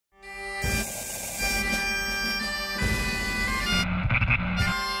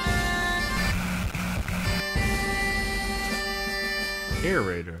Air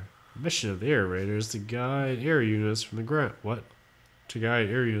Raider. The mission of the Air Raider is to guide air units from the ground. What? To guide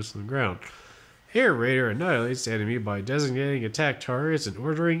air units from the ground. Air Raider annihilates the enemy by designating attack targets and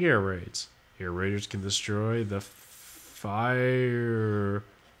ordering air raids. Air Raiders can destroy the fire...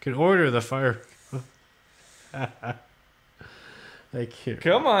 Can order the fire... I can't...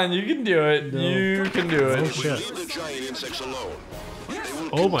 Come on, you can do it. No. You can do it. Oh, shit.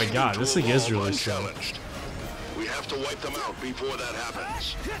 Oh my god, this thing is really slow. We have to wipe them out before that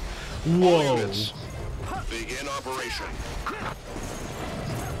happens. Whoa. Begin operation.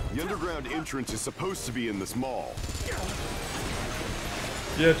 The underground entrance is supposed to be in this mall.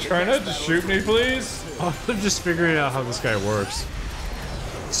 Yeah, try not to shoot me, please. I'm just figuring out how this guy works.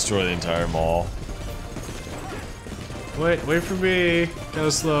 Destroy the entire mall. Wait for me. Go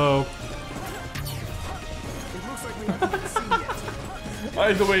slow. I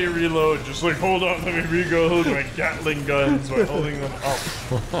like the way you reload. Just like, hold on, let me reload my Gatling guns by holding them up.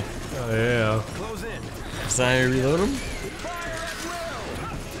 Oh yeah. Is that how you reload them?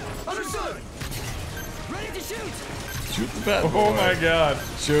 Shoot the bad boy. Oh my god.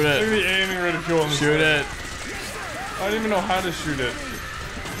 Shoot it. Look at the aiming reticule on this Shoot thing. it. I don't even know how to shoot it.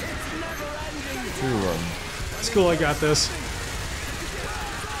 It's cool, I got this.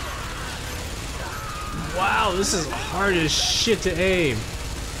 Wow, this is hard as shit to aim.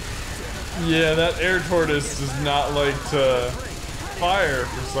 Yeah, that air tortoise does not like to fire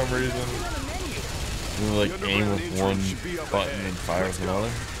for some reason. You like aim with one button and fire with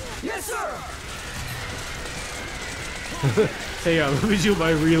another? Yes, sir! Hang on, let me do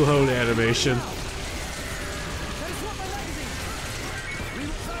my reload animation.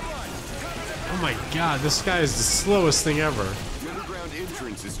 Oh my god, this guy is the slowest thing ever. The underground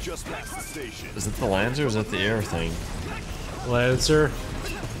entrance is just past the station. Is it the Lancer or is that the air thing? Lancer.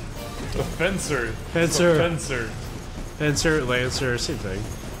 The fencer. Fencer. The fencer. Fencer, Lancer, same thing.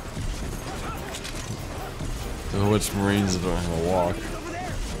 The which Marines don't know how to walk.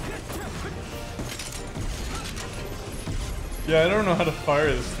 Yeah, I don't know how to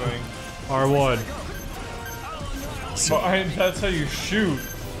fire this thing. R1. But that's how you shoot.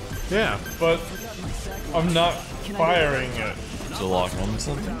 Yeah. But I'm not firing it. To lock on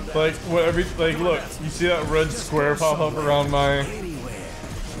something? Like whatever. Like look, you see that red square pop up around my.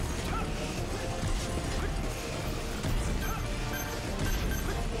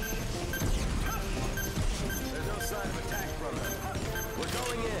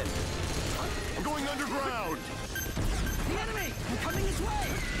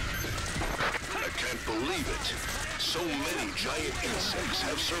 Believe it. So many giant insects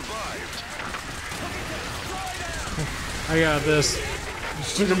have survived. I got this. It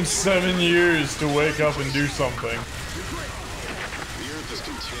took him 7 years to wake up and do something. The earth is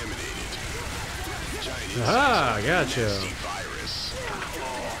contaminated. Giant Ah, gotcha. virus.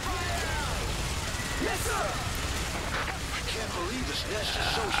 I can't believe this nest is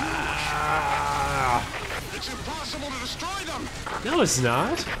so huge. It's impossible to destroy them. No, it's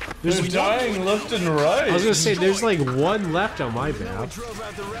not. They're dying left and right. I was gonna say, there's like one left on my map.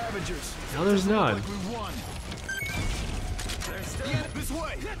 No, there's none.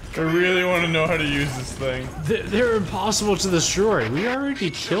 I really want to know how to use this thing. They're impossible to destroy. We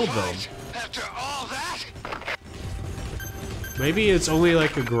already killed them. After all that? Maybe it's only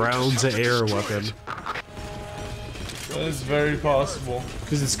like a ground-to-air weapon. That is very possible.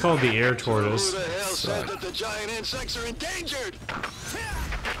 Because it's called the air tortoise. Who the hell said that the giant insects are endangered?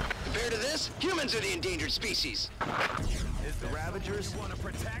 Compared to this, humans are the endangered species. The Ravagers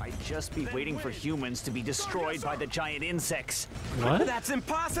might just be waiting for humans to be destroyed by the giant insects. What? That's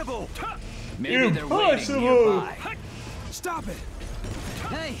impossible! Maybe they're Impossible! waiting nearby. Stop it!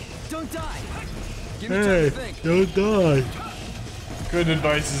 Hey, don't die! Give me time Hey, to think. don't die. Good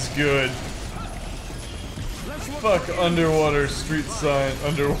advice is good. Fuck underwater street sign.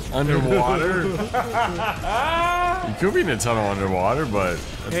 Underwater? You could be in a tunnel underwater, but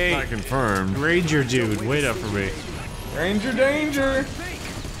that's Hey. not confirmed. Ranger dude, wait up for me. Ranger danger!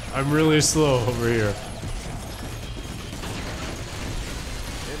 I'm really slow over here.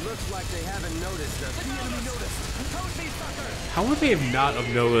 It looks like they haven't noticed us. The enemy noticed. How would they have not have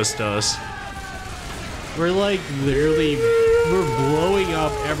noticed us? We're like literally, we're blowing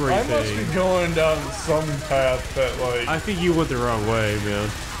up I must be everything. going down some path that like. I think you went the wrong way, man.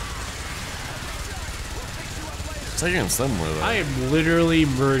 Taking him somewhere though. I am literally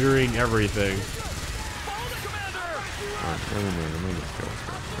murdering everything.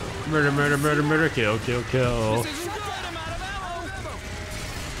 Murder, murder, murder, murder, kill, kill, kill.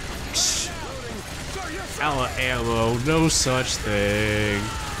 Out of ammo, no such thing.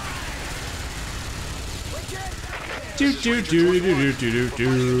 Do do do do do do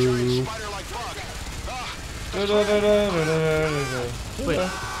do. Wait,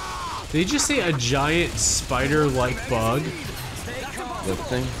 did he just say a giant spider-like bug? That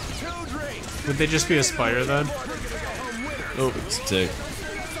thing? Would they just be a spider then? Oh, it's a tick.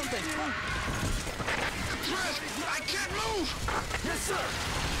 I can't move! Yes, sir!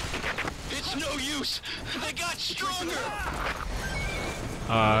 It's no use! They got stronger!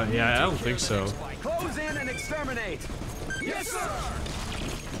 Yeah, I don't think so. Close in and exterminate. Yes, sir.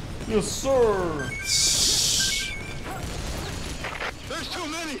 Yes, sir. There's too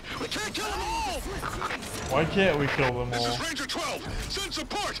many! We can't kill them all! Why can't we kill them This all? is Ranger 12! Send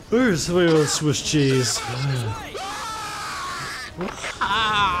support! Where's the real Swiss cheese? Save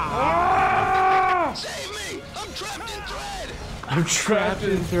me! I'm trapped in thread! I'm trapped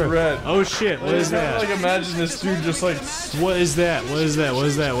in thread. Oh shit, what is that? Like, imagine this dude just like. What is that? What is that? What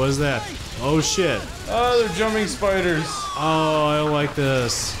is that? What is that? Oh shit. Oh, they're jumping spiders. Oh, I don't like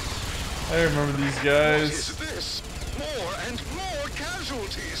this. I remember these What guys. is this? More and more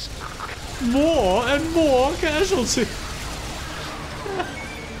casualties! More and more casualty.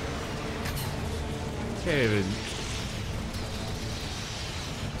 Can't even.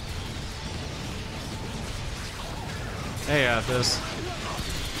 Hey, got this.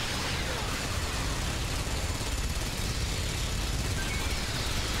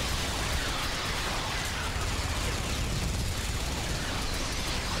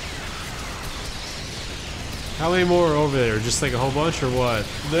 How many more are over there? Just like a whole bunch or what?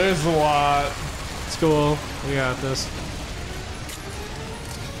 There's a lot. It's cool. We got this.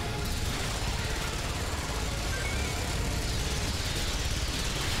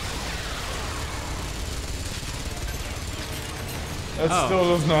 That Oh.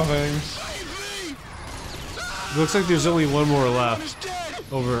 still does nothing. Looks like there's only one more He's left dead!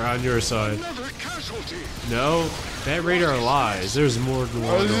 over on your side. Another casualty! No, that radar lies. There's more than I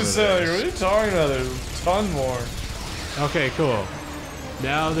one was over just saying, there. what are you talking about? There's a ton more. Okay, cool.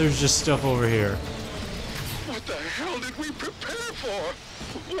 Now there's just stuff over here. What the hell did we prepare for?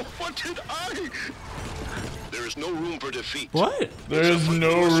 What did I... There is no room for defeat. What? There is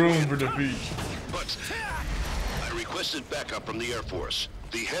no room for defeat. But I requested backup from the Air Force.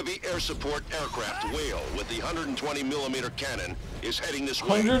 The heavy air support aircraft Whale with the 120 millimeter cannon is heading this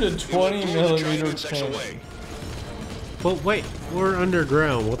way. 120 It will blow the giant millimeter insects cannon. away. But wait, we're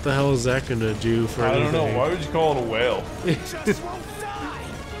underground. What the hell is that gonna do for I anything? don't know. Why would you call it a whale? I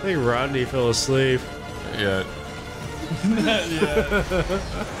think Rodney fell asleep. Yeah. Yeah.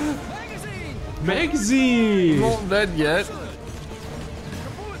 Magazine! Not dead yet.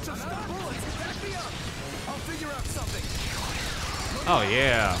 Oh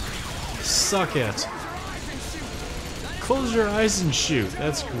yeah. Suck it. Close your eyes and shoot.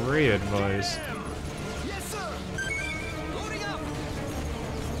 That's great advice.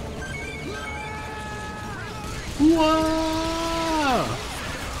 Whoa!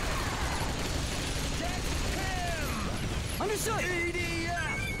 Understood.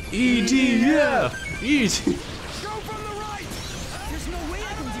 EDF! EDF! Go from the right. There's no way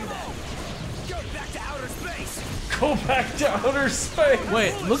I can do that. Go back to outer space. Go back to outer space.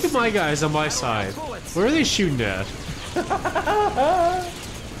 Wait, look at my guys on my side. Where are they shooting at?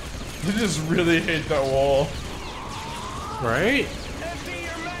 You just really hate that wall. Right? Empty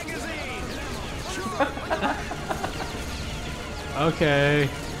your magazine. Okay.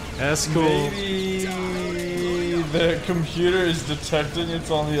 That's cool. Maybe the computer is detecting it's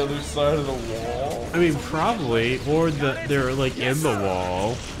on the other side of the wall. I mean, probably. Or they're like in the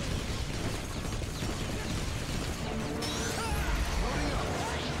wall.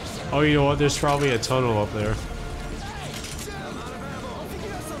 Oh, you know what? There's probably a tunnel up there.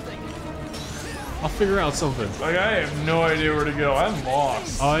 I'll figure out something. Like, I have no idea where to go. I'm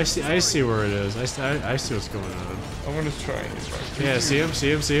lost. Oh, I see where it is. I see what's going on. I'm gonna try and get back. Yeah, see him?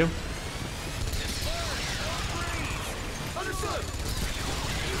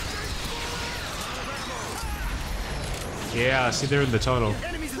 Yeah, see, they're in the tunnel.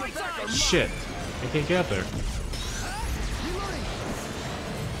 Shit. I can't get up there.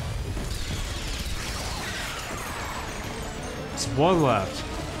 It's one left.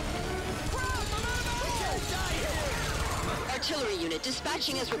 Artillery unit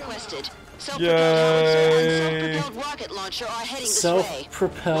dispatching as requested. Yay. Self-propelled howitzer and self-propelled rocket launcher are heading this way.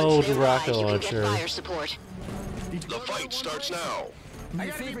 Self-propelled Once they arrive, rocket you can launcher. get fire support. The fight starts now. My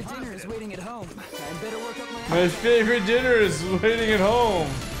favorite dinner is waiting at home. I better work up my. My favorite dinner is waiting at home.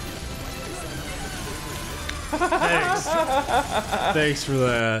 Thanks. Thanks for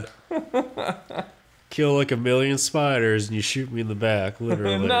that. Kill like 1,000,000 spiders and you shoot me in the back,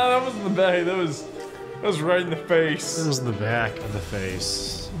 literally. No, that wasn't the bag. That was That was right in the face. This was in the back of the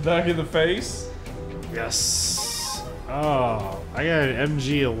face. Back in the face? Yes. Oh, I got an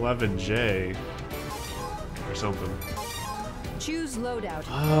MG11J or something. Choose loadout.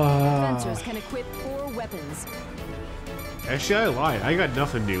 Ah. Fencers can equip 4 weapons. Actually, I lied. I got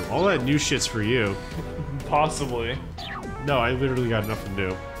nothing new. All that new shit's for you. Possibly. No, I literally got nothing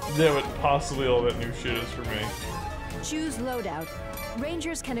new. Yeah, but possibly all that new shit is for me. Choose loadout.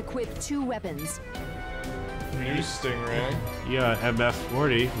 Rangers can equip 2 weapons. New Stingray. Yeah,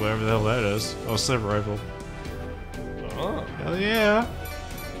 MF40, whatever the hell that is. Oh, sniper rifle. Oh. Hell yeah.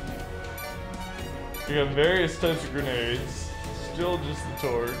 We got various types of grenades. Still just the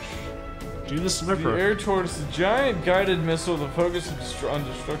torch. Do the The sniper. air torch is a giant guided missile with a focus on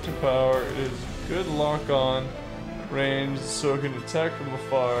destructive power. It is good lock-on range, so it can attack from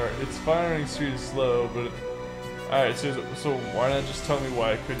afar. Its firing speed is slow, but alright, so why not just tell me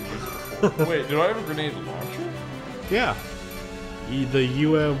why I couldn't use it before? Wait, do I have a grenade launcher? Yeah. The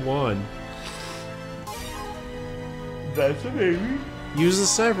UM1. That's a baby. Use the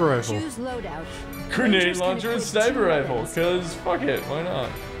sniper rifle. Choose loadout. Grenade Rangers can launcher and equip sniper 2 rifle, weapons. cause fuck it, why not?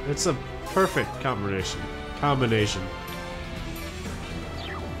 It's a perfect combination.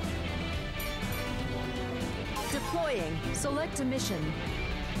 Deploying. Select a mission.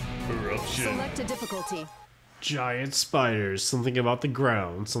 Eruption. Select a difficulty. Giant spiders. Something about the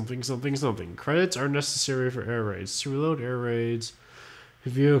ground. Something, something, something. Credits are necessary for air raids. To reload air raids,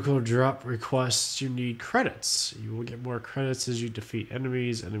 vehicle drop requests, you need credits. You will get more credits as you defeat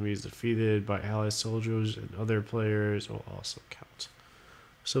enemies. Enemies defeated by allied soldiers and other players will also count.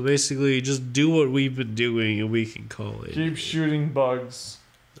 So basically, just do what we've been doing and we can call it. Keep shooting bugs.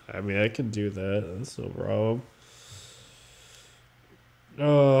 I mean, I can do that. That's no problem.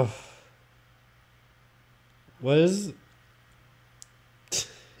 What is...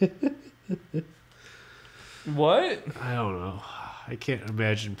 What? I don't know. I can't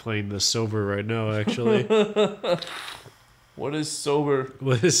imagine playing this sober right now, actually. What is sober?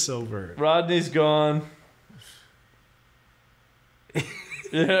 What is sober? Rodney's gone.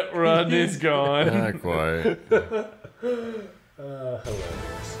 Yeah, Rodney's gone. Not quite.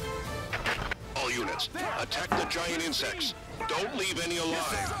 Hilarious. All units, attack the giant insects. Don't leave any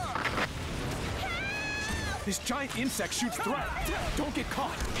alive. This giant insect shoots thread. Don't get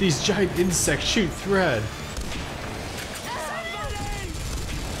caught. These giant insects shoot thread.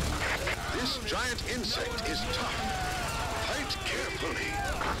 This giant insect is tough. Fight carefully.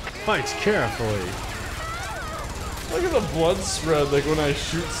 Fight carefully. Look at the blood spread, like when I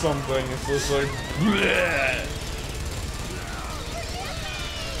shoot something, it's just like, bleh.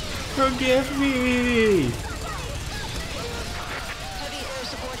 Forgive me! Heavy air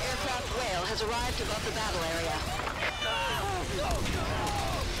support aircraft Whale has arrived above the battle area.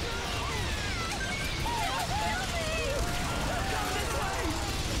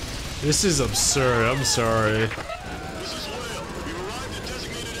 This is absurd, I'm sorry. This is Whale. We've arrived at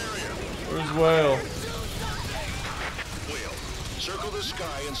designated area. Where's Whale? Whale, circle the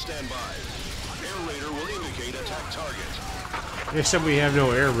sky and stand by. Air Raider will indicate attack target. Except we have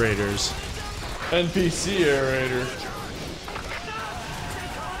no air raiders. NPC aerator.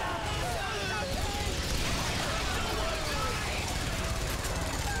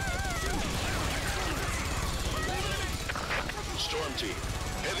 Storm team,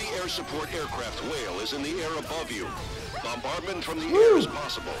 heavy air support aircraft Whale is in the air above you. Bombardment from the air is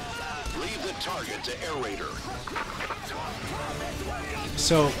possible. Leave the target to Air Raider.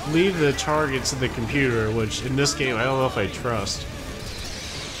 So, leave the target to the computer, which in this game I don't know if I trust.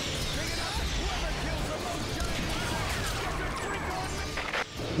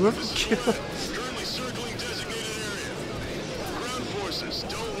 Whoever killed... Currently circling designated area. Ground forces,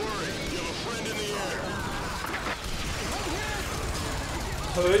 don't worry. You have a friend in the air.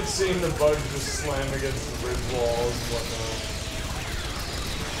 I like seeing the bug just slam against the bridge walls and whatnot.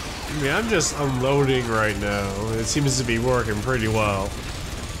 I mean, I'm just unloading right now. It seems to be working pretty well.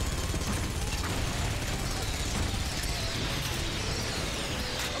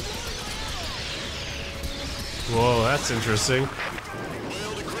 Whoa, that's interesting.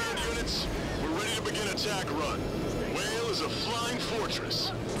 Whale to ground units. We're ready to begin attack run. Whale is a flying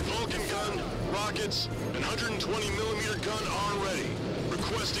fortress. Vulcan gun, rockets, and 120mm gun are ready.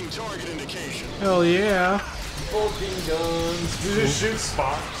 Requesting target indication. Hell yeah. Vulcan guns. Do you shoot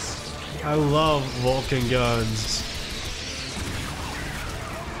sparks? I love Vulcan guns.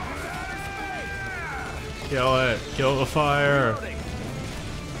 Kill it. Kill the fire.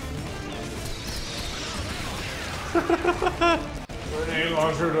 Grenade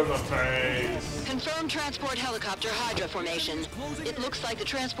launcher to the face. Confirmed transport helicopter Hydra formation. It looks like the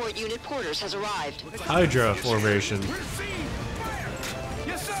transport unit Porters has arrived. Hydra formation.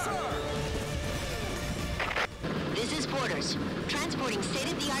 Yes, sir. This is Porters. Transporting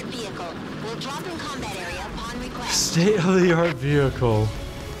state-of-the-art vehicle. Will drop in combat area upon request. State-of-the-art vehicle.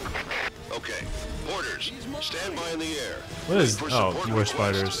 Okay, Porters, stand by in the air. What is? For Oh, support more request.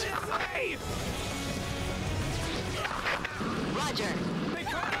 spiders. Roger.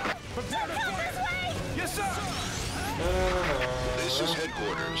 Yes, sir. This is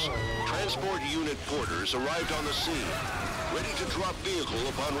headquarters. Transport unit Porters arrived on the scene. Ready to drop vehicle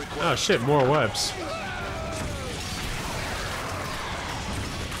upon request. Oh shit, more webs.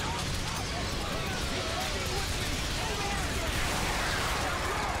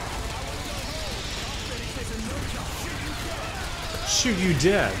 Shoot you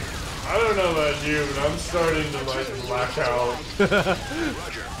dead. I don't know about you, but I'm starting to like black out.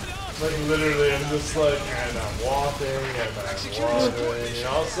 Like literally, I'm just like, and I'm walking, and I'm walking, and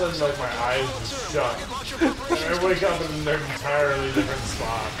all of a sudden, like my eyes just shut, and I wake up in an entirely different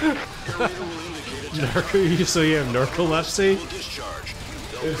spot. So you have narcolepsy? Discharge.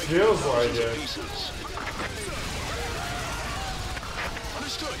 It feels like it.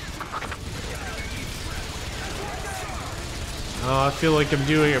 Understood. I feel like I'm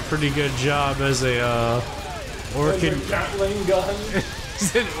doing a pretty good job as a orchid. Like a Gatling gun.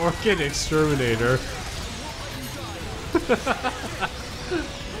 As an orchid exterminator.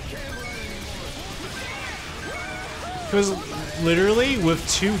 Because literally, with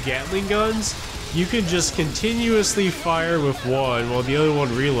 2 Gatling guns, you can just continuously fire with one while the other one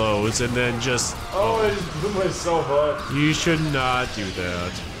reloads, and then just. Oh, I just blew myself up. You should not do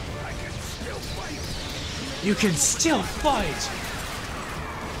that. You can still fight!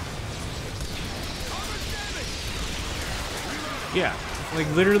 Yeah, like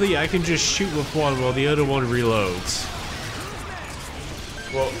literally I can just shoot with one while the other one reloads.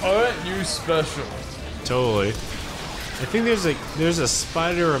 Well, aren't you special? Totally. I think there's a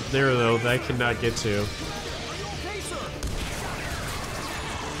spider up there though that I cannot get to.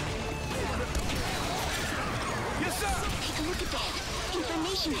 Yes, sir. Take a look at that.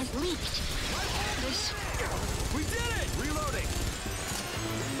 Information has leaked. We did it. Reloading.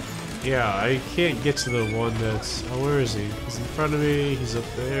 Yeah, I can't get to the one that's. Oh, where is he? He's in front of me. He's up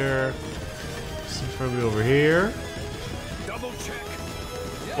there. He's in front of me over here. Double check.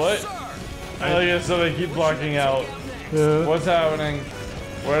 What? I guess so they keep blocking out. Yeah. What's happening?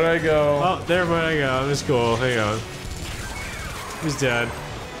 Where'd I go? Oh, there I go. That's cool. Hang on. He's dead.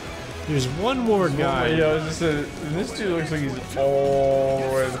 There's one more guy. Yeah, I was just saying, this dude looks like he's all the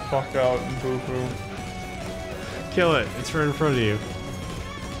way the fuck out in poo-poo. Kill it. It's right in front of you.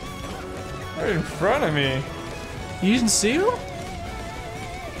 Right in front of me? You didn't see him?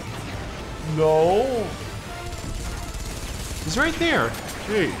 No. He's right there.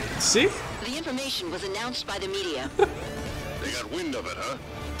 Hey, see? The information was announced by the media. They got wind of it, huh?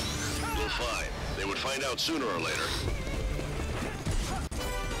 Well, fine. They would find out sooner or later.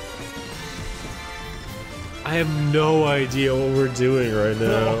 I have no idea what we're doing right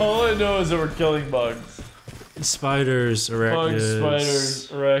now. All I know is that we're killing bugs. Spiders, arachnids. Bugs,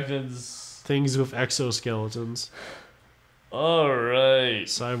 spiders, arachnids. Things with exoskeletons. Alright.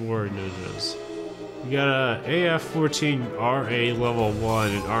 Cyborg ninjas. You got a AF-14RA level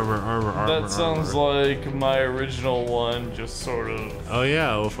 1 in armor. That sounds like my original one, just sort of. Oh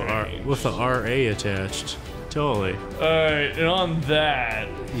yeah, with the RA attached. Totally. Alright, and on that,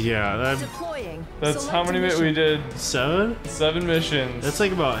 Yeah, Deploying. that's how Select many mission. we did? 7? 7 missions. That's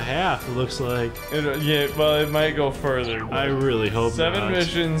like about half, it looks like. Yeah, well, it might go further. I really hope 7 not.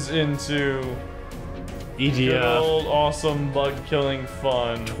 missions into good EDF old awesome bug killing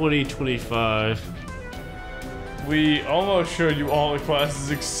fun. 2025. We almost showed you all the classes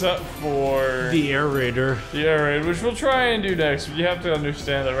except for The Air Raider. the air raid, which we'll try and do next. But you have to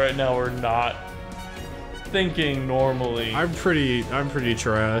understand that right now we're not thinking normally. I'm pretty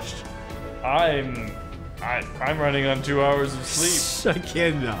trashed. I'm running on 2 hours of sleep.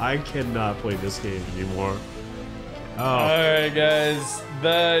 I cannot play this game anymore. Oh. Alright guys,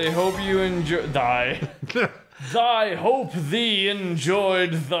 I hope you enjoy I hope thee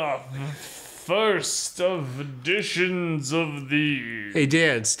enjoyed the first of editions of the Hey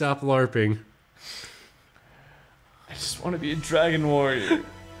Dan, stop LARPing. I just want to be a dragon warrior.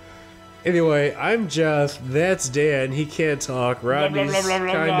 Anyway, I'm Jeff. That's Dan. He can't talk. Rodney's blah, blah,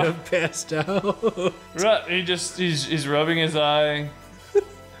 blah, kind blah. of passed out. He's rubbing his eye.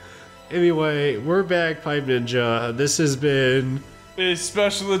 Anyway, we're Bagpipe Ninja. This has been A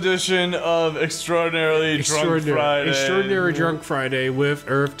special edition of Extraordinary Drunk Friday. Extraordinary Drunk Friday with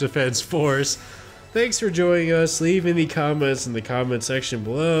Earth Defense Force. Thanks for joining us. Leave any comments in the comment section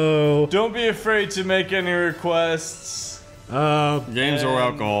below. Don't be afraid to make any requests. Games or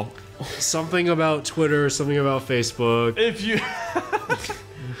alcohol. Something about Twitter, something about Facebook. If you...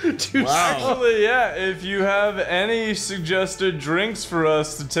 Dude, Actually, yeah, if you have any suggested drinks for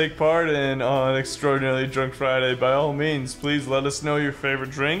us to take part in on Extraordinarily Drunk Friday, by all means, please let us know your favorite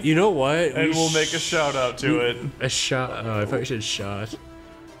drink. You know what? And we'll make a shout out to it. A shot. I thought you said shot.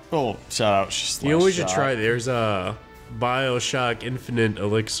 Oh, shout out. You know what we should try? There's Bioshock Infinite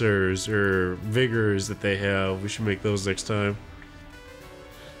elixirs or vigors that they have. We should make those next time.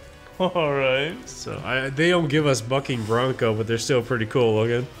 Alright. So they don't give us Bucking Bronco, but they're still pretty cool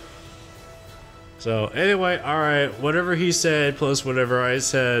looking. So anyway, alright, whatever he said plus whatever I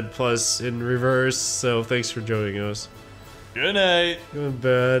said plus in reverse. So thanks for joining us. Good night. Go to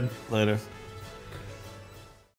bed. Later.